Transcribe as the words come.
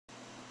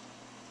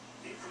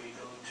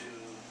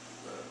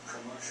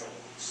commercial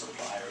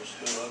suppliers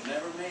who have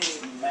never made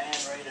a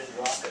man-rated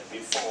rocket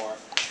before,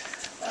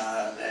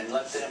 and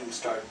let them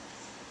start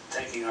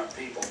taking our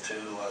people to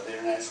the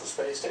International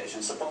Space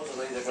Station.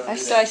 Supposedly they're going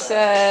to do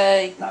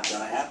that. Not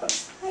going to happen.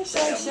 They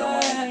have no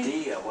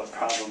idea what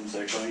problems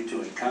they're going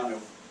to encounter.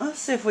 Let's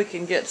see if we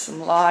can get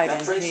some light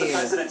in The here.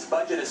 president's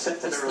budget is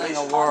set to be released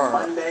on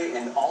Monday,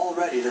 and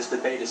already this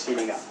debate is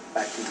heating up.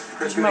 Back to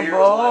Chris. My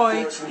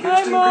boy.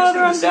 Hi, Mother,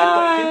 I'm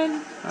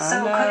dying.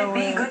 So could it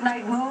be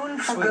Goodnight Moon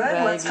for Sweet good?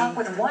 baby. Let's talk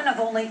with one of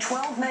only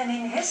 12 men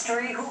in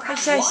history who have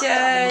Hey, walked on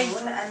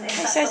the moon, and in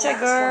fact the last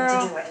girl.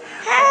 one to do it.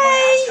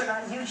 Hey.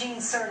 Astronaut Eugene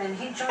Cernan,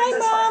 he joins Hey, us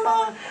Mama.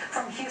 by phone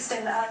from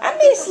Houston. I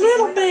miss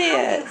Little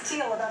Bit.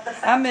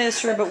 I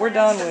miss her, but we're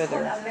done with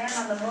her.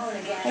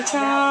 Hey,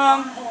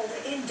 Tom.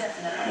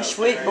 A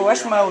sweet boy.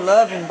 That's my old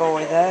loving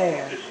boy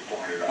there.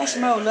 That's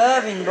my old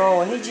loving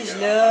boy. He just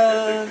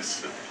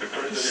loves.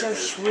 He's so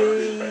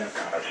sweet.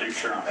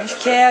 There's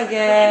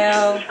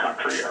Cowgal.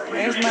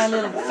 There's my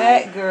little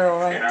fat girl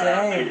right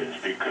there.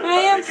 I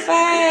am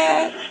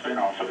fat.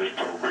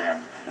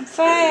 I'm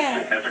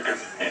fat.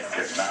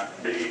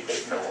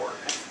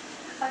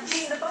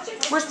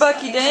 Where's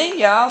Bucky Dean,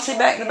 y'all? See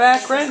back in the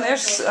back room?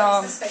 There's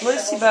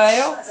Lucy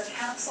Bell.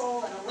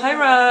 Hey,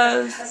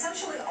 Rose.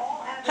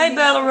 Hey,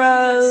 Bella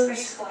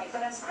Rose.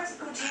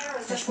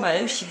 That's my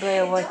Lucy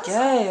Bell right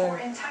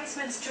there.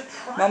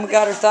 Mama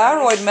got her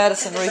thyroid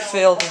medicine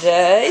refilled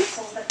today.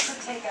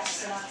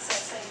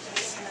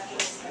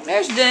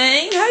 There's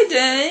Dean. Hey,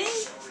 Dean.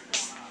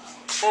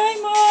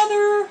 Hey,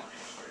 Mother.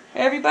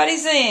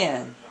 Everybody's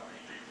in.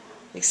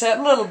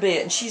 Except Little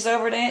Bit, and she's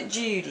over at Aunt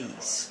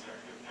Judy's.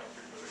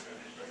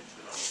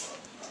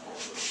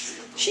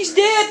 She's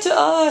dead to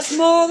us,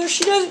 Mother.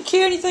 She doesn't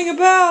care anything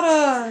about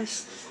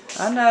us.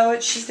 I know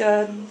it, she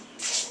doesn't.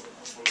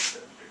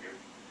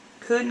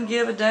 Couldn't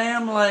give a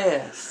damn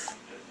less.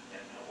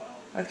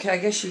 Okay, I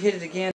guess you hit it again.